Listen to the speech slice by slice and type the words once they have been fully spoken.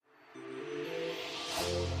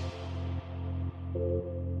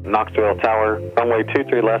Knoxville Tower, runway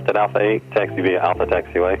 23 left at Alpha 8, taxi via Alpha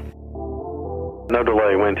Taxiway. No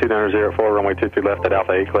delay, wind 2904, runway 23 left at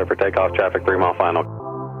Alpha 8, clear for takeoff, traffic 3 mile final.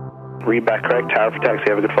 Read back correct, tower for taxi,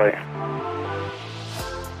 have a good flight.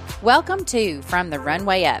 Welcome to From the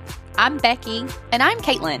Runway Up. I'm Becky. And I'm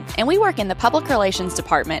Caitlin, and we work in the Public Relations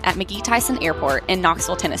Department at McGee Tyson Airport in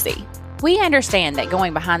Knoxville, Tennessee. We understand that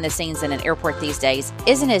going behind the scenes in an airport these days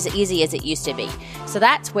isn't as easy as it used to be, so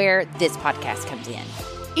that's where this podcast comes in.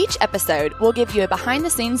 Each episode will give you a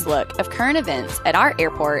behind-the-scenes look of current events at our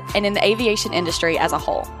airport and in the aviation industry as a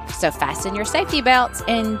whole. So fasten your safety belts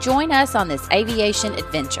and join us on this aviation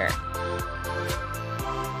adventure.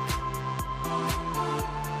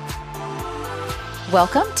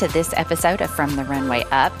 Welcome to this episode of From the Runway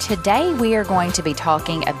Up. Today we are going to be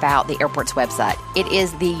talking about the airport's website. It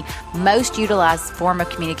is the most utilized form of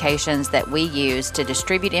communications that we use to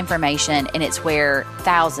distribute information, and it's where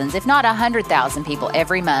thousands, if not 100,000 people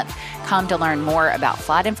every month come to learn more about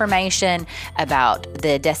flight information, about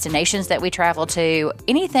the destinations that we travel to,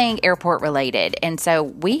 anything airport related. And so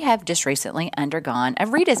we have just recently undergone a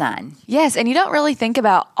redesign. Yes, and you don't really think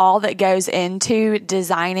about all that goes into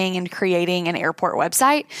designing and creating an airport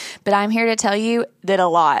website, but I'm here to tell you that a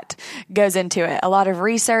lot goes into it. A lot of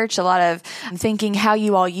research, a lot of thinking how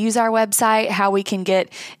you all use our website, how we can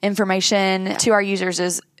get information to our users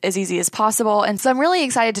as easy as possible. And so I'm really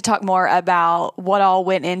excited to talk more about what all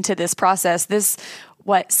went into this process. This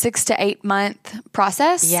 6 to 8 month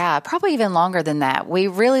process? Yeah, probably even longer than that. We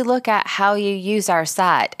really look at how you use our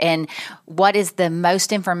site and what is the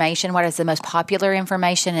most information, what is the most popular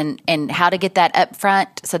information, and how to get that up front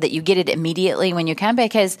so that you get it immediately when you come,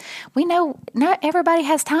 because we know not everybody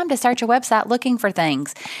has time to search a website looking for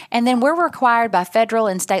things. And then we're required by federal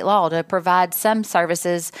and state law to provide some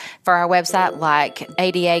services for our website, like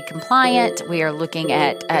ADA compliant. We are looking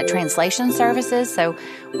at translation services. So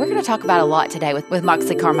we're going to talk about a lot today with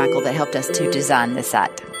Moxley Carmichael that helped us to design this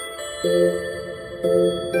site.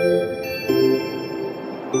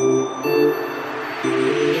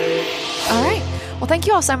 All right. Well, thank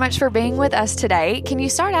you all so much for being with us today. Can you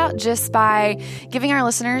start out just by giving our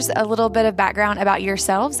listeners a little bit of background about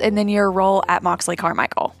yourselves and then your role at Moxley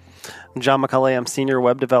Carmichael? I'm John McCulley. I'm senior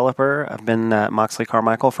web developer. I've been at Moxley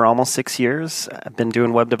Carmichael for almost 6 years. I've been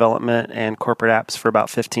doing web development and corporate apps for about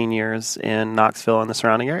 15 years in Knoxville and the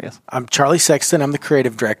surrounding areas. I'm Charlie Sexton. I'm the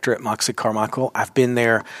creative director at Moxley Carmichaal. I've been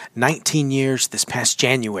there 19 years this past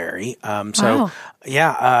January. Wow.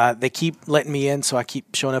 They keep letting me in, so I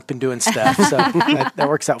keep showing up and doing stuff. So that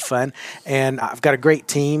works out fun. And I've got a great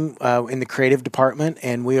team in the creative department,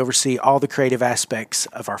 and we oversee all the creative aspects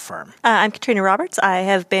of our firm. I'm Katrina Roberts. I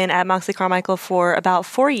have been at Moxley Carmichael for about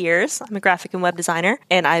 4 years. I'm a graphic and web designer,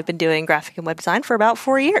 and I've been doing graphic and web design for about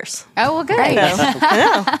 4 years. Oh, well, good.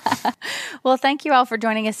 Well, thank you all for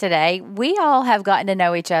joining us today. We all have gotten to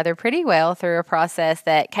know each other pretty well through a process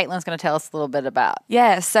that Caitlin's going to tell us a little bit about.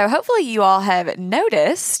 Yes, so hopefully you all have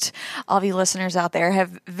noticed, all of you listeners out there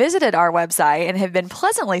have visited our website and have been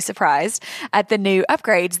pleasantly surprised at the new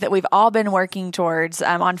upgrades that we've all been working towards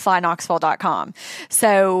on flyknoxville.com.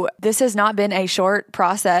 So this has not been a short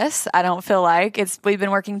process. I don't feel like we've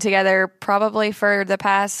been working together probably for the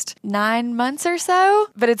past 9 months or so,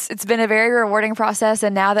 but it's been a very rewarding process.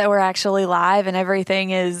 And now that we're actually live and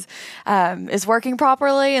everything is working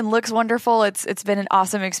properly and looks wonderful, it's been an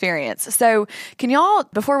awesome experience. So can y'all,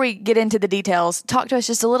 before we get into the details, talk to us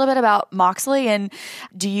just a little bit about Moxley, and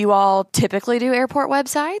do you all typically do airport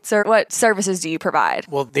websites, or what services do you provide?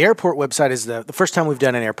 Well, the airport website is the first time we've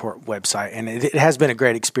done an airport website, and it has been a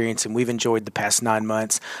great experience, and we've enjoyed the past 9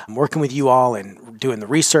 months working with you all and doing the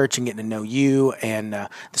research and getting to know you and the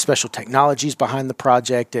special technologies behind the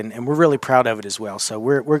project, and we're really proud of it as well. So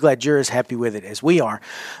we're glad you're as happy with it as we are.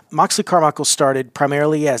 Moxley Carmichael started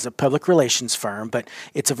primarily as a public relations firm, but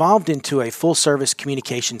it's evolved into a full-service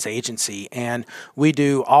communications agency, and we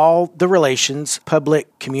do all the relations, public,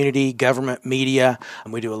 community, government, media.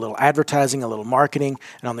 And we do a little advertising, a little marketing.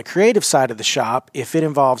 And on the creative side of the shop, if it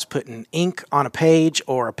involves putting ink on a page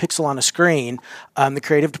or a pixel on a screen, the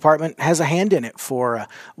creative department has a hand in it for a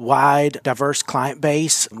wide, diverse client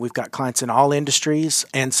base. We've got clients in all industries.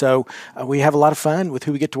 And so we have a lot of fun with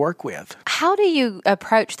who we get to work with. How do you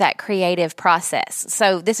approach that creative process?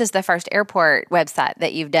 So this is the first airport website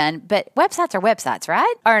that you've done, but websites are websites,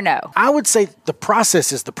 right? Or no? I would say the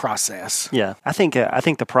process is the process. Yeah, I think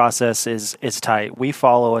the process is tight. We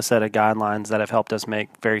follow a set of guidelines that have helped us make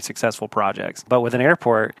very successful projects. But with an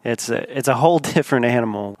airport, it's a whole different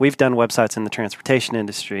animal. We've done websites in the transportation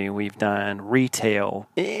industry. We've done retail,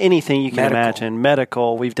 anything you can imagine,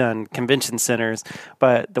 medical. We've done convention centers.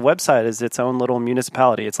 But the website is its own little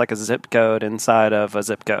municipality. It's like a zip code inside of a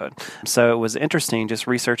zip code. So it was interesting just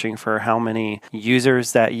researching for how many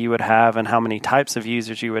users that you would have and how many types of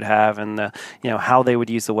users you would have, and how they would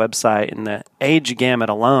use the website, and the age gamut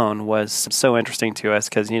alone was so interesting to us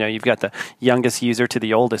because you've got the youngest user to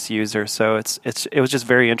the oldest user, so it was just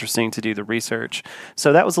very interesting to do the research.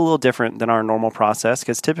 So that was a little different than our normal process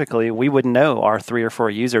because typically we would know our 3 or 4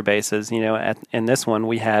 user bases. In this one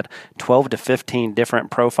we had 12 to 15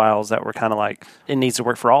 different profiles that were kind of like, it needs to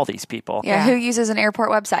work for all these people. Yeah, who uses an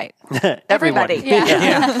airport website? Everybody.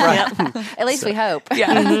 Yeah. Right. At least we hope.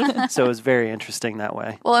 Yeah. So it was very interesting that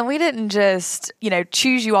way. Well, and we didn't just,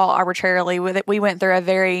 choose you all arbitrarily with it. We went through a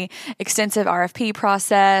very extensive RFP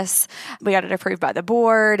process. We got it approved by the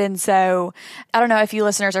board. And so I don't know if you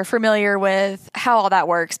listeners are familiar with how all that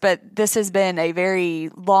works, but this has been a very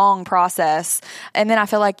long process. And then I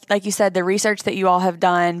feel like you said, the research that you all have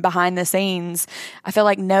done behind the scenes, I feel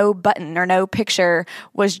like no button or no picture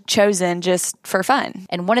was chosen just for fun.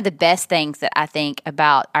 And one of the best things that I think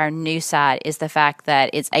about our new site is the fact that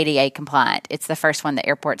it's ADA compliant. It's the first one the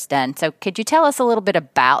airport's done. So could you tell us a little bit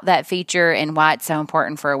about that feature and why it's so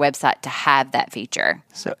important for a website to have that feature?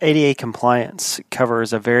 So ADA compliance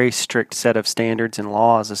covers a very strict set of standards and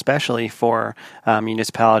laws, especially for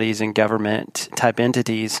municipalities and government type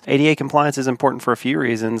entities. ADA compliance is important for a few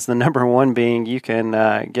reasons. The number one being you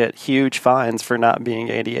can get huge fines for not being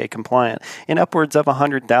ADA compliant, in upwards of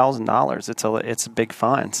 $100,000. It's big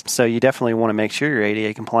fines. So you definitely want to make sure you're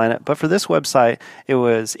ADA compliant. But for this website, it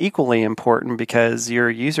was equally important because your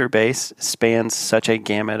user base spans such a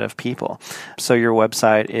gamut of people. So your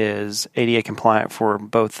website is ADA compliant for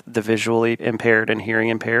both the visually impaired and hearing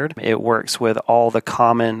impaired. It works with all the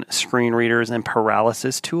common screen readers and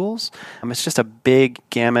paralysis tools. It's just a big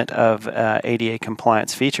gamut of ADA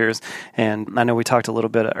compliance features. And I know we talked a little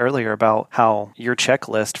bit earlier about how your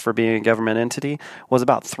checklist for being a government entity was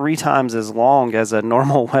about 3 times as long as a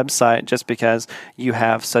normal website, just because you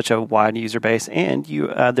have such a wide user base and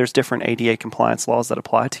there's different ADA compliance laws that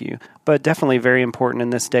apply to you. But definitely very important in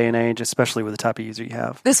this day and age, especially with the type of user you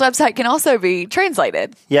have. This website can also be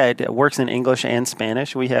translated. Yeah, it works in English and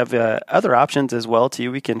Spanish. We have other options as well,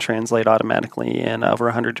 too. We can translate automatically in over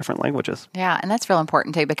 100 different languages. Yeah, and that's real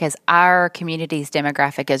important, too, because our community's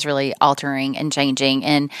demographic is really altering and changing,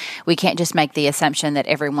 and we can't just make the assumption that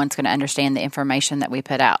everyone's going to understand the information that we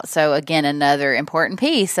put out. So, again, another important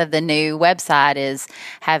piece of the new website is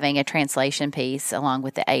having a translation piece along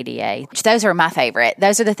with the ADA. Those are my favorite.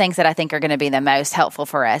 Those are the things that I think are going to be the most helpful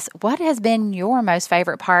for us. What has been your most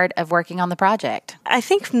favorite part of working on the project? I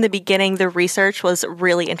think from the beginning, the research was a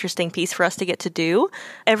really interesting piece for us to get to do.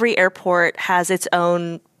 Every airport has its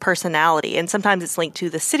own personality, and sometimes it's linked to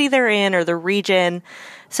the city they're in or the region.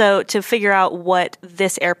 So to figure out what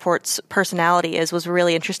this airport's personality is was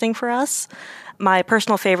really interesting for us. My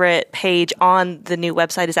personal favorite page on the new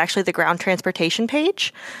website is actually the ground transportation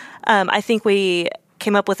page. I think we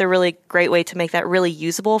came up with a really great way to make that really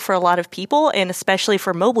usable for a lot of people, and especially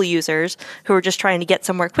for mobile users who are just trying to get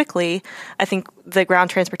somewhere quickly. I think the ground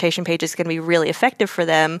transportation page is going to be really effective for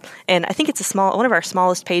them, and I think it's one of our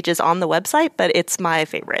smallest pages on the website, but it's my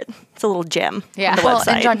favorite. It's a little gem on the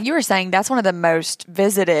website. And John, you were saying that's one of the most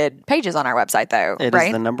visited pages on our website, though, It right?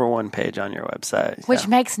 is the number one page on your website. Which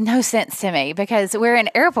makes no sense to me because we're an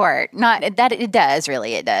airport. Not that it does,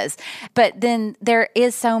 really, it does. But then there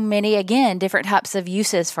is so many, again, different types of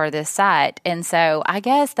uses for this site. And so I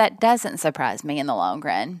guess that doesn't surprise me in the long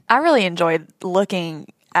run. I really enjoyed looking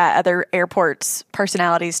at other airports'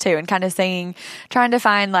 personalities too, and kind of trying to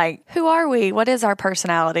find like, who are we? What is our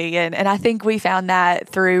personality? And I think we found that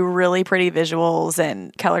through really pretty visuals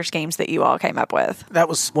and color schemes that you all came up with. That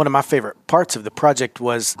was one of my favorite parts of the project,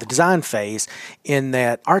 was the design phase, in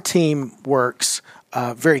that our team works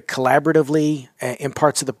very collaboratively in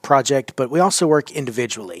parts of the project, but we also work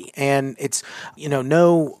individually. And it's,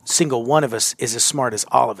 no single one of us is as smart as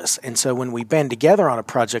all of us. And so when we band together on a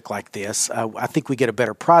project like this, I think we get a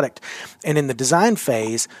better product. And in the design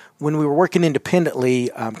phase, when we were working independently,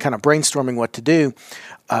 kind of brainstorming what to do,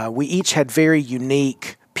 we each had very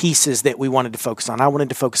unique pieces that we wanted to focus on. I wanted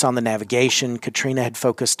to focus on the navigation. Katrina had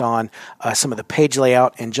focused on some of the page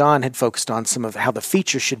layout, and John had focused on some of how the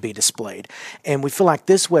features should be displayed. And we feel like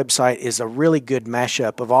this website is a really good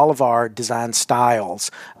mashup of all of our design styles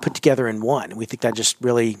put together in one. We think that just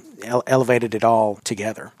really elevated it all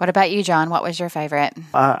together. What about you, John? What was your favorite?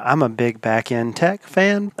 I'm a big back-end tech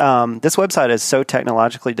fan. This website is so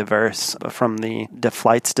technologically diverse, from the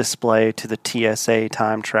flights display to the TSA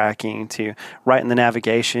time tracking to right in the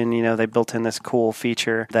navigation. They built in this cool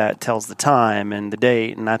feature that tells the time and the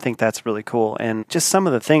date, and I think that's really cool. And just some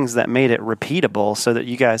of the things that made it repeatable so that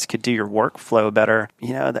you guys could do your workflow better.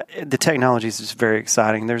 The technology is just very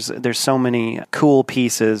exciting. There's so many cool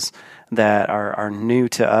pieces that are new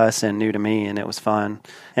to us and new to me, and it was fun.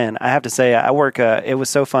 And I have to say, it was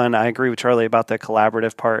so fun. I agree with Charlie about the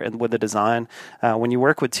collaborative part and with the design. When you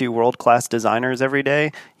work with two world-class designers every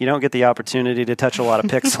day, you don't get the opportunity to touch a lot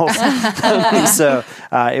of pixels. So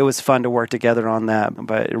it was fun to work together on that,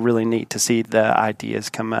 but really neat to see the ideas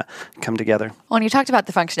come together. Well, when you talked about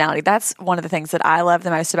the functionality, that's one of the things that I love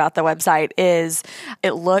the most about the website is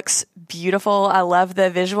it looks beautiful. I love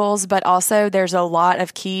the visuals, but also there's a lot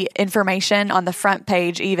of key information on the front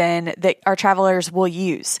page even that our travelers will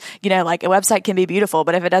use. Like a website can be beautiful,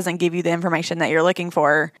 but if it doesn't give you the information that you're looking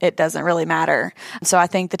for, it doesn't really matter. So I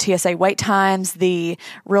think the TSA wait times, the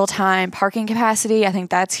real-time parking capacity, I think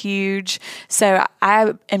that's huge. So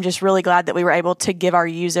I am just really glad that we were able to give our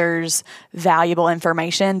users valuable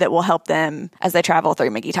information that will help them as they travel through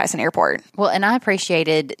McGee-Tyson Airport. Well, and I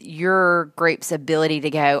appreciated your group's ability to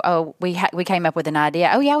go, oh, we came up with an idea.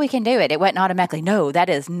 Oh, yeah, we can do it. It wasn't automatically, no, that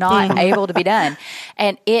is not able to be done.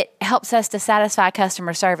 And it helps us to satisfy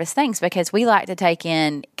customer service things because we like to take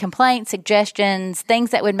in complaints, suggestions,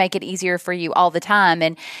 things that would make it easier for you all the time.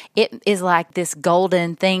 And it is like this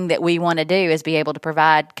golden thing that we want to do is be able to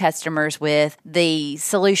provide customers with the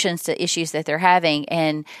solutions to issues that they're having.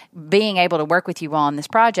 And being able to work with you on this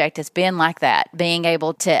project has been like that. Being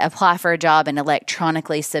able to apply for a job and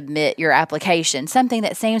electronically submit your application, something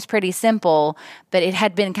that seems pretty simple, but it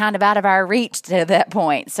had been kind of out of our reach to that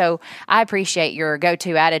point. So I appreciate your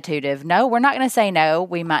go-to attitude of, no, we're not going to say no.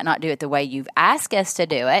 We might not do it the way you've asked us to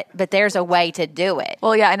do it, but there's a way to do it.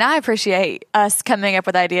 Well, yeah, and I appreciate us coming up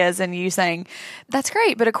with ideas and you saying, that's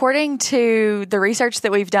great, but according to the research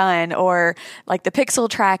that we've done or like the pixel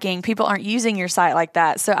tracking, people aren't using your site like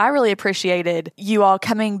that. So I really appreciated you all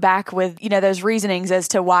coming back with, those reasonings as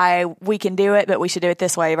to why we can do it, but we should do it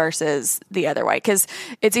this way versus the other way. Because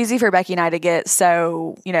it's easy for Becky and I to get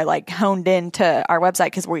so, honed into our website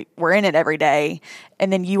because we're in it every day.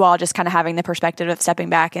 And then you all just kind of having the perspective of stepping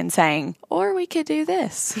back and saying, or we could do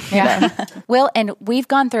this. Yeah. Well, and we've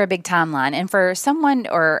gone through a big timeline. And for someone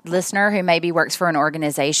or listener who maybe works for an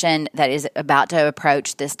organization that is about to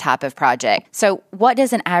approach this type of project, so what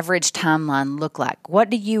does an average timeline look like? What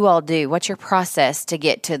do you all do? What's your process to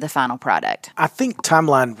get to the final product? I think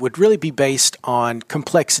timeline would really be based on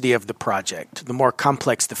complexity of the project. The more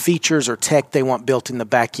complex the features or tech they want built in the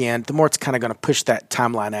back end, the more it's kind of going to push that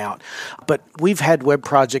timeline out. But we've had web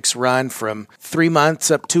projects run from 3 months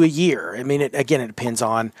up to a year. I mean, it depends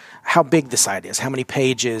on how big the site is, how many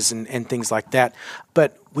pages and things like that.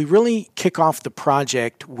 But we really kick off the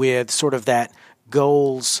project with sort of that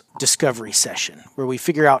goals discovery session where we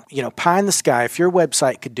figure out, pie in the sky, if your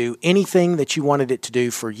website could do anything that you wanted it to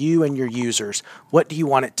do for you and your users, what do you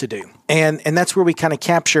want it to do? And that's where we kind of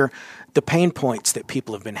capture the pain points that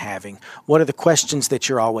people have been having. What are the questions that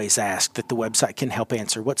you're always asked that the website can help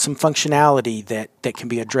answer? What's some functionality that can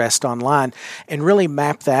be addressed online? And really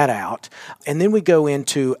map that out. And then we go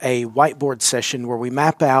into a whiteboard session where we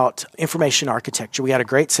map out information architecture. We had a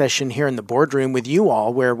great session here in the boardroom with you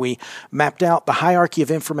all where we mapped out the hierarchy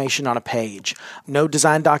of information on a page. No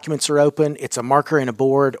design documents are open. It's a marker and a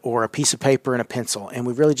board or a piece of paper and a pencil. And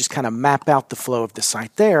we really just kind of map out the flow of the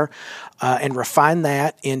site there and refine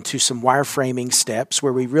that into some wireframing steps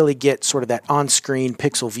where we really get sort of that on-screen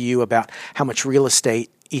pixel view about how much real estate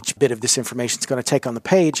each bit of this information is going to take on the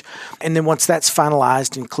page. And then once that's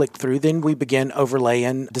finalized and clicked through, then we begin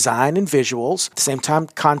overlaying design and visuals. At the same time,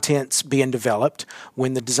 content's being developed.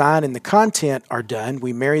 When the design and the content are done,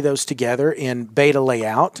 we marry those together in beta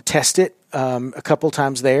layout, test it a couple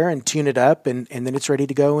times there and tune it up, and then it's ready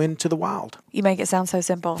to go into the wild. You make it sound so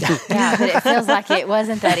simple. Yeah, but it feels like it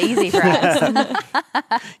wasn't that easy for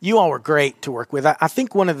us. You all were great to work with. I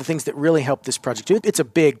think one of the things that really helped this project, it's a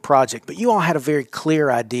big project, but you all had a very clear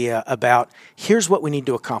idea about here's what we need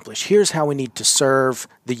to accomplish. Here's how we need to serve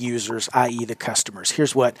the users, i.e. the customers.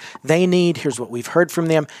 Here's what they need. Here's what we've heard from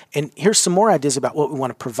them. And here's some more ideas about what we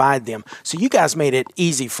want to provide them. So you guys made it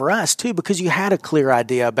easy for us, too, because you had a clear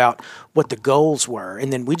idea about what what the goals were.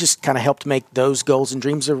 And then we just kind of helped make those goals and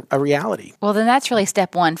dreams a reality. Well, then that's really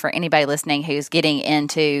step one for anybody listening who's getting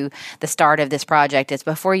into the start of this project is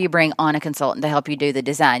before you bring on a consultant to help you do the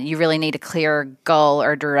design, you really need a clear goal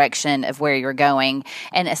or direction of where you're going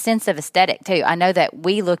and a sense of aesthetic too. I know that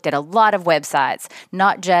we looked at a lot of websites,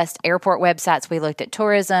 not just airport websites. We looked at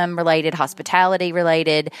tourism related, hospitality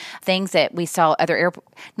related, things that we saw other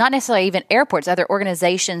not necessarily even airports, other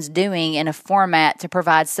organizations doing in a format to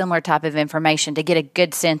provide similar type of information to get a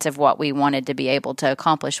good sense of what we wanted to be able to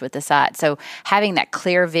accomplish with the site. So having that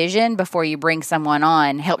clear vision before you bring someone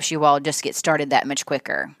on helps you all just get started that much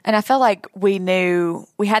quicker. And I felt like we knew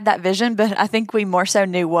we had that vision, but I think we more so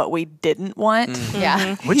knew what we didn't want.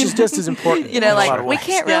 Yeah. Which is just as important. You know, in a lot like of we ways.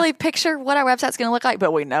 can't really picture what our website's going to look like,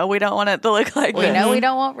 but we know we don't want it to look like We this. know we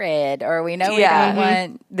don't want red, or we know we Yeah. don't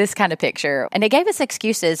want this kind of picture. And it gave us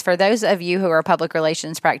excuses for those of you who are public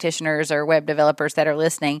relations practitioners or web developers that are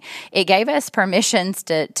listening. It gave us permissions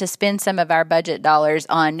to spend some of our budget dollars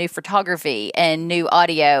on new photography and new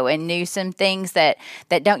audio and some things that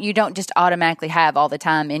you don't just automatically have all the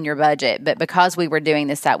time in your budget. But because we were doing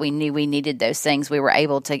this site, we knew we needed those things. We were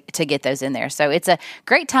able to get those in there. So it's a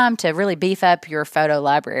great time to really beef up your photo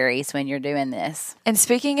libraries when you're doing this. And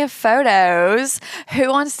speaking of photos, who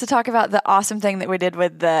wants to talk about the awesome thing that we did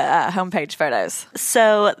with the homepage photos?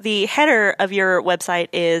 So the header of your website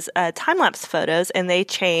is time-lapse photos, and they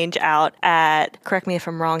change out at, correct me if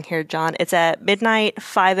I'm wrong here, John, it's at midnight,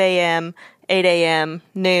 5 a.m., 8 a.m.,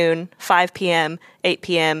 noon, 5 p.m., 8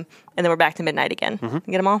 p.m., and then we're back to midnight again. You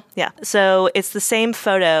get them all? Yeah. So it's the same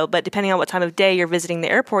photo, but depending on what time of day you're visiting the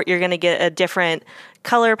airport, you're going to get a different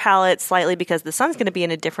color palette slightly because the sun's going to be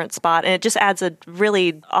in a different spot. And it just adds a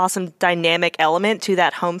really awesome dynamic element to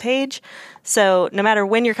that homepage. So no matter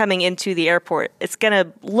when you're coming into the airport, it's going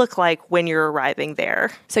to look like when you're arriving there.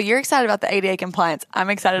 So you're excited about the ADA compliance. I'm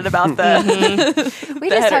excited about the We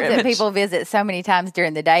the just header hope that image. people visit so many times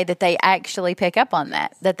during the day that they actually pick up on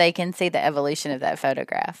that they can see the evolution of that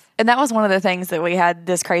photograph. And that was one of the things that we had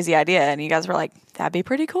this crazy idea, and you guys were like, that'd be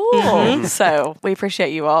pretty cool. So we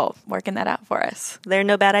appreciate you all working that out for us. There are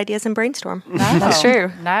no bad ideas in Brainstorm. No, That's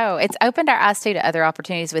true. No, it's opened our eyes too to other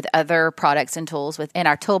opportunities with other products and tools within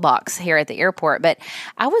our toolbox here at the airport. But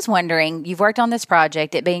I was wondering, you've worked on this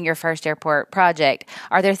project, it being your first airport project.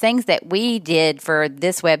 Are there things that we did for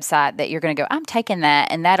this website that you're going to go, I'm taking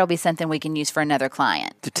that, and that'll be something we can use for another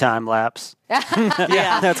client? The time lapse.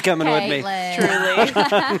 Yeah. That's coming with me. Caitlin.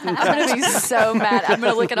 I'm going to be so mad. I'm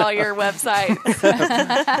going to look at all your websites.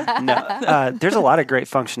 No, there's a lot of great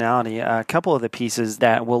functionality. A couple of the pieces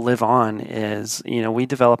that will live on is, we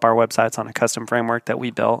develop our websites on a custom framework that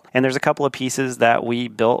we built. And there's a couple of pieces that we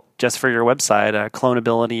built just for your website,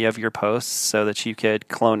 clonability of your posts so that you could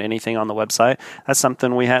clone anything on the website. That's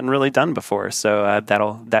something we hadn't really done before. So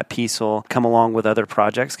that piece will come along with other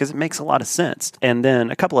projects because it makes a lot of sense. And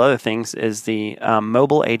then a couple other things is the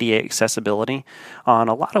mobile ADA accessibility. On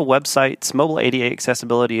a lot of websites, mobile ADA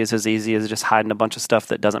accessibility is as easy as just hiding a bunch of stuff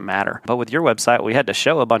that doesn't matter. But with your website, we had to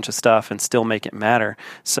show a bunch of stuff and still make it matter.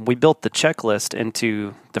 So we built the checklist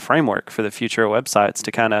into the framework for the future websites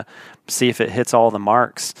to kind of see if it hits all the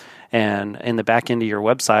marks. And in the back end of your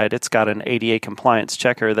website, it's got an ADA compliance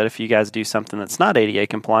checker that if you guys do something that's not ADA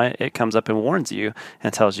compliant, it comes up and warns you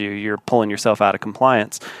and tells you you're pulling yourself out of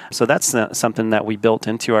compliance. So that's something that we built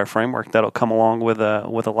into our framework that'll come along with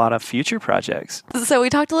a lot of future projects. So we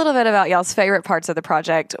talked a little bit about y'all's favorite parts of the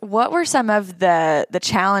project. What were some of the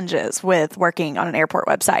challenges with working on an airport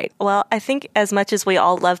website? Well, I think as much as we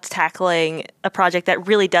all loved tackling a project that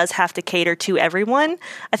really does have to cater to everyone,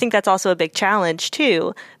 I think that's also a big challenge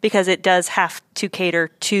too, because it does have to cater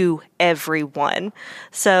to everyone.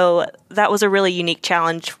 So that was a really unique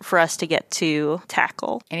challenge for us to get to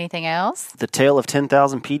tackle. Anything else? The tale of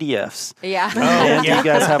 10,000 PDFs. Yeah. And you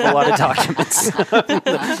guys have a lot of documents.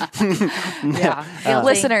 Yeah.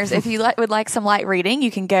 Listeners, if you would like some light reading,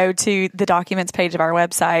 you can go to the documents page of our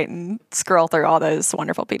website and scroll through all those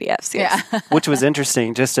wonderful PDFs. Yes. Yeah. Which was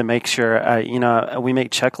interesting, just to make sure, we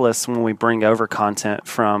make checklists when we bring over content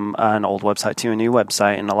from an old website to a new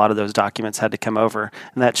website, and a lot of those documents had to come over.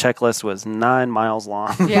 And that checklist was 9 miles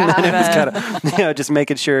long. Yeah. And it was kind of, just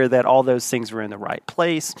making sure that all those things were in the right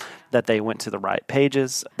place, that they went to the right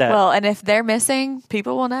pages. That Well, and if they're missing,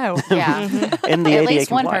 people will know. Yeah. in the At ADA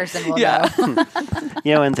least one compliance. person will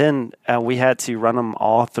know. And then we had to run them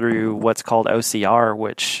all through what's called OCR,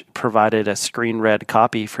 which provided a screen read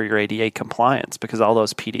copy for your ADA compliance, because all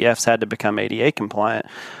those PDFs had to become ADA compliant.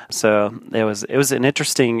 So it was an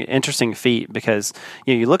interesting feat, because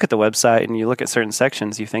you look look at the website and you look at certain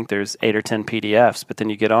sections, you think there's 8 or 10 PDFs, but then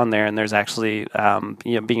you get on there and there's actually,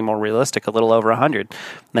 being more realistic, a little over 100.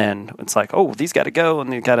 And it's like, oh, these got to go, and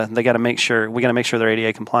we got to make sure they're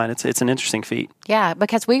ADA compliant. It's an interesting feat. Yeah,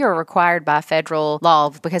 because we are required by federal law,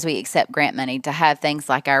 because we accept grant money, to have things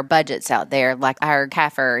like our budgets out there, like our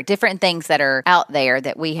CAFR, different things that are out there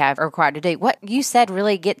that we have required to do. What you said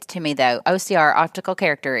really gets to me, though. OCR, optical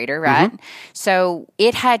character reader, right? Mm-hmm. So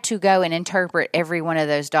it had to go and interpret every one of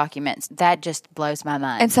those documents. That just blows my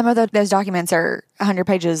mind. And some of those documents are 100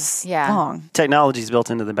 pages long. Technology is built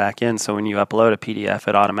into the back end, so when you upload a PDF,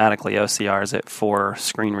 it automatically OCRs it for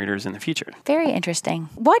screen readers in the future. Very interesting.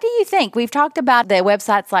 What do you think? We've talked about the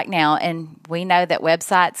websites like now, and we know that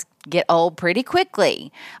websites get old pretty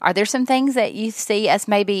quickly. Are there some things that you see us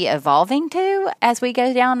maybe evolving to as we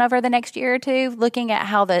go down over the next year or two, looking at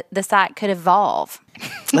how the site could evolve?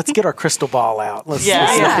 Let's get our crystal ball out. Let's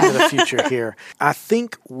look into the future here. I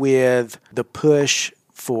think with the push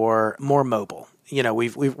for more mobile,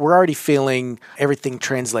 we're already feeling everything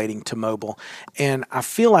translating to mobile. And I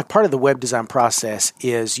feel like part of the web design process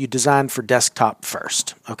is you design for desktop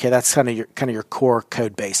first. Okay, that's kind of your core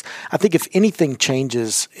code base. I think if anything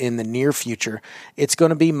changes in the near future, it's going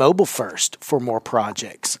to be mobile first for more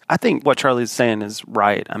projects. I think what Charlie's saying is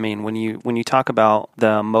right. I mean, when you talk about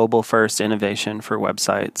the mobile first innovation for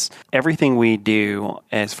websites, everything we do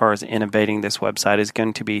as far as innovating this website is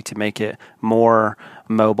going to be to make it more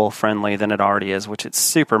mobile friendly than it already is, which it's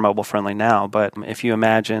super mobile friendly now. But if you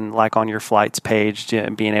imagine, like on your flights page,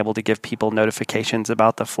 being able to give people notifications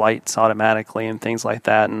about the flights automatically and things like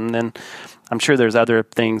that, and then I'm sure there's other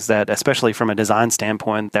things that, especially from a design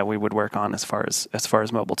standpoint, that we would work on as far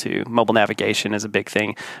as mobile too. Mobile navigation is a big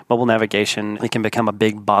thing. Mobile navigation, it can become a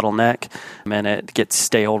big bottleneck, and it gets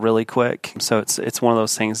stale really quick. So it's one of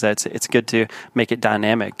those things that it's good to make it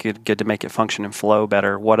dynamic, good to make it function and flow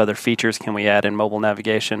better. What other features can we add in mobile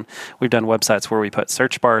navigation? We've done websites where we put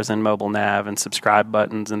search bars in mobile nav and subscribe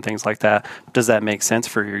buttons and things like that. Does that make sense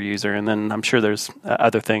for your user? And then I'm sure there's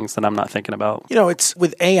other things that I'm not thinking about. It's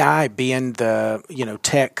with AI being the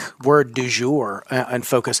tech word du jour and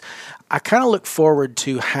focus. I kind of look forward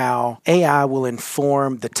to how AI will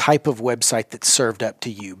inform the type of website that's served up to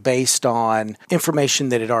you based on information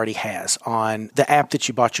that it already has on the app that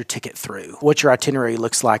you bought your ticket through, what your itinerary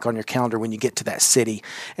looks like on your calendar when you get to that city.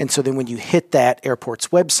 And so then when you hit that airport's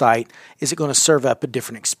website, is it going to serve up a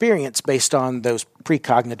different experience based on those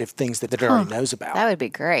precognitive things that it already knows about? That would be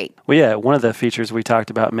great. Well, yeah, one of the features we talked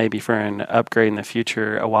about maybe for an upgrade in the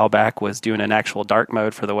future a while back was doing an actual dark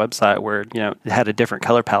mode for the website where, it had a different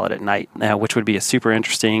color palette at night. Which would be a super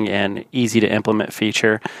interesting and easy to implement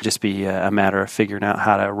feature. Just be a matter of figuring out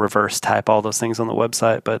how to reverse type all those things on the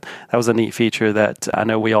website. But that was a neat feature that I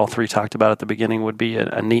know we all three talked about at the beginning would be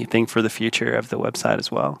a neat thing for the future of the website as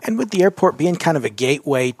well. And with the airport being kind of a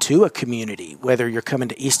gateway to a community, whether you're coming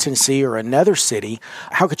to East Tennessee or another city,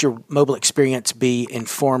 how could your mobile experience be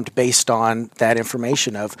informed based on that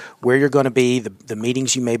information of where you're going to be, the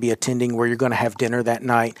meetings you may be attending, where you're going to have dinner that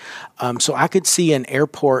night? So I could see an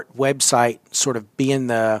airport website sort of being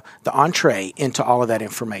the entree into all of that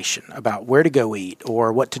information about where to go eat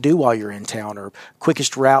or what to do while you're in town or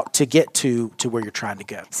quickest route to get to where you're trying to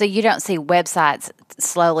go. So you don't see websites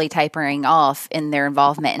slowly tapering off in their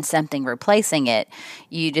involvement and something replacing it.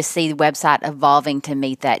 You just see the website evolving to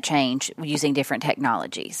meet that change using different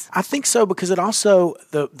technologies. I think so, because it also,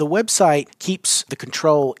 the website keeps the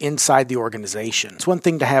control inside the organization. It's one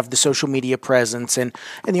thing to have the social media presence, and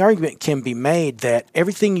the argument can be made that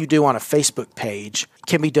everything you do on a Facebook page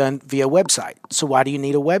can be done via website. So why do you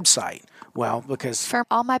need a website? Well, because for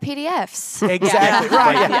all my PDFs. Exactly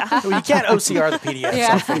right. Yeah. Well, you can't OCR the PDFs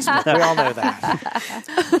on Facebook. We all know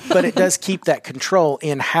that. But it does keep that control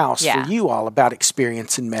in-house for you all about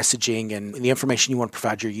experience and messaging and the information you want to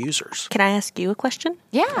provide your users. Can I ask you a question?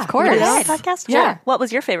 Yeah, of course. Podcast? Yeah. Sure. What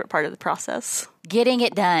was your favorite part of the process? Getting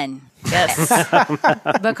it done. Yes.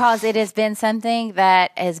 Because it has been something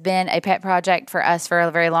that has been a pet project for us for a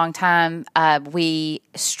very long time. We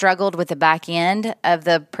struggled with the back end of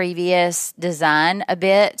the previous design a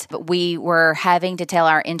bit, but we were having to tell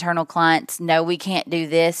our internal clients, no, we can't do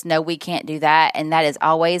this, no, we can't do that. And that is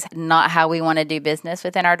always not how we want to do business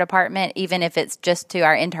within our department, even if it's just to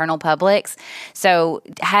our internal publics. So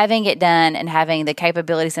having it done and having the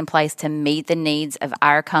capabilities in place to meet the needs of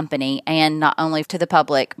our company and not only to the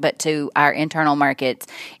public, but to to our internal markets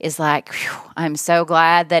is like, whew, I'm so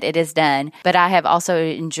glad that it is done. But I have also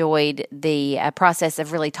enjoyed the process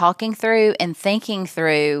of really talking through and thinking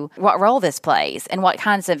through what role this plays and what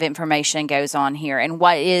kinds of information goes on here and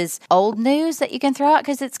what is old news that you can throw out,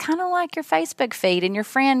 because it's kind of like your Facebook feed and your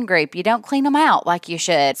friend group. You don't clean them out like you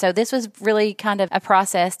should. So this was really kind of a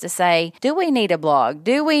process to say, do we need a blog?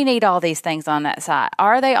 Do we need all these things on that site?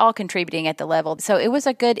 Are they all contributing at the level? So it was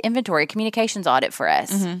a good inventory communications audit for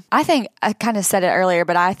us. I think I kind of said it earlier,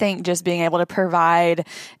 but I think just being able to provide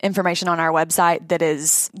information on our website that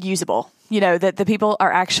is usable, that the people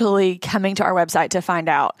are actually coming to our website to find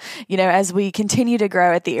out. As we continue to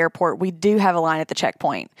grow at the airport, we do have a line at the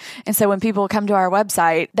checkpoint. And so when people come to our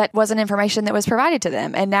website, that wasn't information that was provided to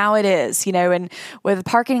them. And now it is, and with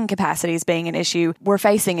parking capacities being an issue, we're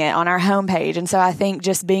facing it on our homepage. And so I think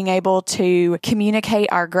just being able to communicate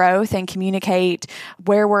our growth and communicate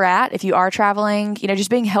where we're at, if you are traveling, just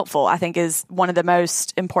being helpful, I think is one of the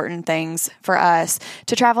most important things for us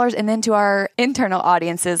to travelers and then to our internal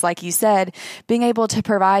audiences, like you said, being able to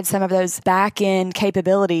provide some of those back-end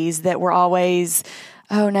capabilities that were always,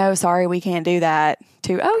 oh no, sorry, we can't do that,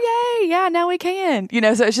 to, oh yay, yeah, now we can.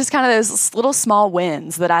 So it's just kind of those little small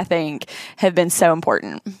wins that I think have been so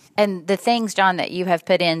important. And the things, John, that you have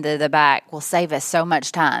put into the back will save us so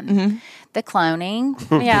much time. The cloning,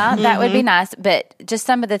 yeah, that would be nice. But just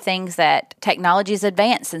some of the things that technology has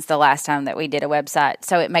advanced since the last time that we did a website.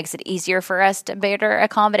 So it makes it easier for us to better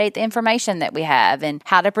accommodate the information that we have and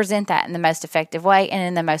how to present that in the most effective way and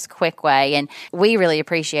in the most quick way. And we really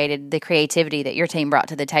appreciated the creativity that your team brought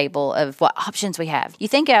to the table of what options we have. You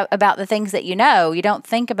think about the things that you don't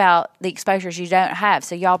think about the exposures you don't have.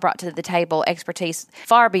 So y'all brought to the table expertise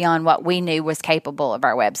far beyond what we knew was capable of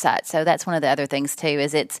our website. So that's one of the other things too,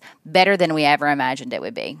 is it's better than we ever imagined it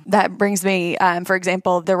would be. That brings me, for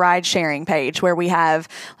example, the ride sharing page where we have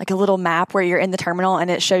like a little map where you're in the terminal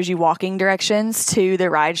and it shows you walking directions to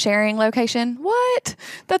the ride sharing location. What?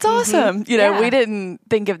 That's awesome. We didn't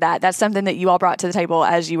think of that. That's something that you all brought to the table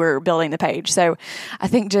as you were building the page. So I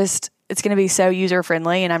think it's going to be so user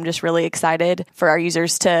friendly, and I'm just really excited for our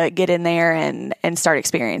users to get in there and start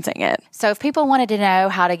experiencing it. So if people wanted to know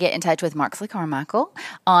how to get in touch with Moxley Carmichael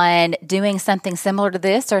on doing something similar to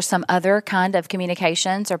this or some other kind of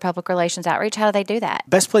communications or public relations outreach, how do they do that?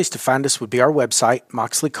 Best place to find us would be our website,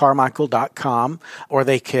 moxleycarmichael.com, or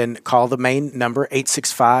they can call the main number,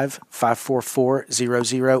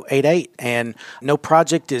 865-544-0088. And no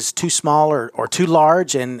project is too small or too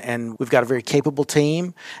large, and we've got a very capable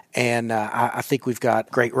team. And I think we've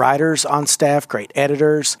got great writers on staff, great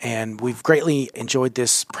editors, and we've greatly enjoyed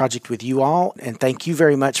this project with you all. And thank you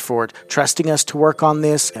very much for trusting us to work on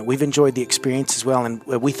this. And we've enjoyed the experience as well, and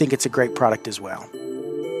we think it's a great product as well.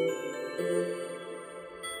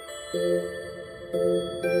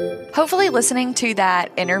 Hopefully listening to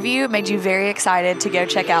that interview made you very excited to go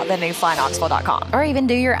check out the new flyknoxville.com. Or even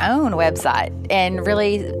do your own website and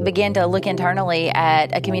really begin to look internally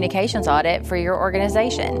at a communications audit for your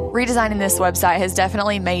organization. Redesigning this website has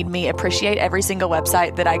definitely made me appreciate every single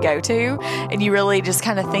website that I go to, and you really just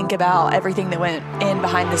kind of think about everything that went in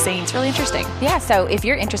behind the scenes. Really interesting. Yeah, so if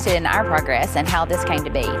you're interested in our progress and how this came to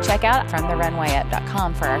be, check out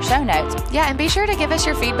FromTheRunwayUp.com for our show notes. Yeah, and be sure to give us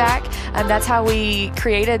your feedback. That's how we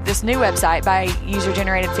created this new website, by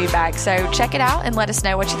user-generated feedback. So check it out and let us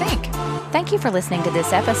know what you think. Thank you for listening to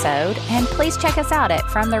this episode, and please check us out at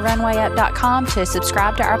FromTheRunwayUp.com to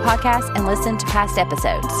subscribe to our podcast and listen to past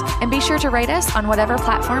episodes. And be sure to rate us on whatever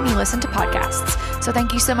platform you listen to podcasts. So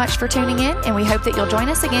thank you so much for tuning in, and we hope that you'll join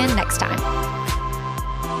us again next time.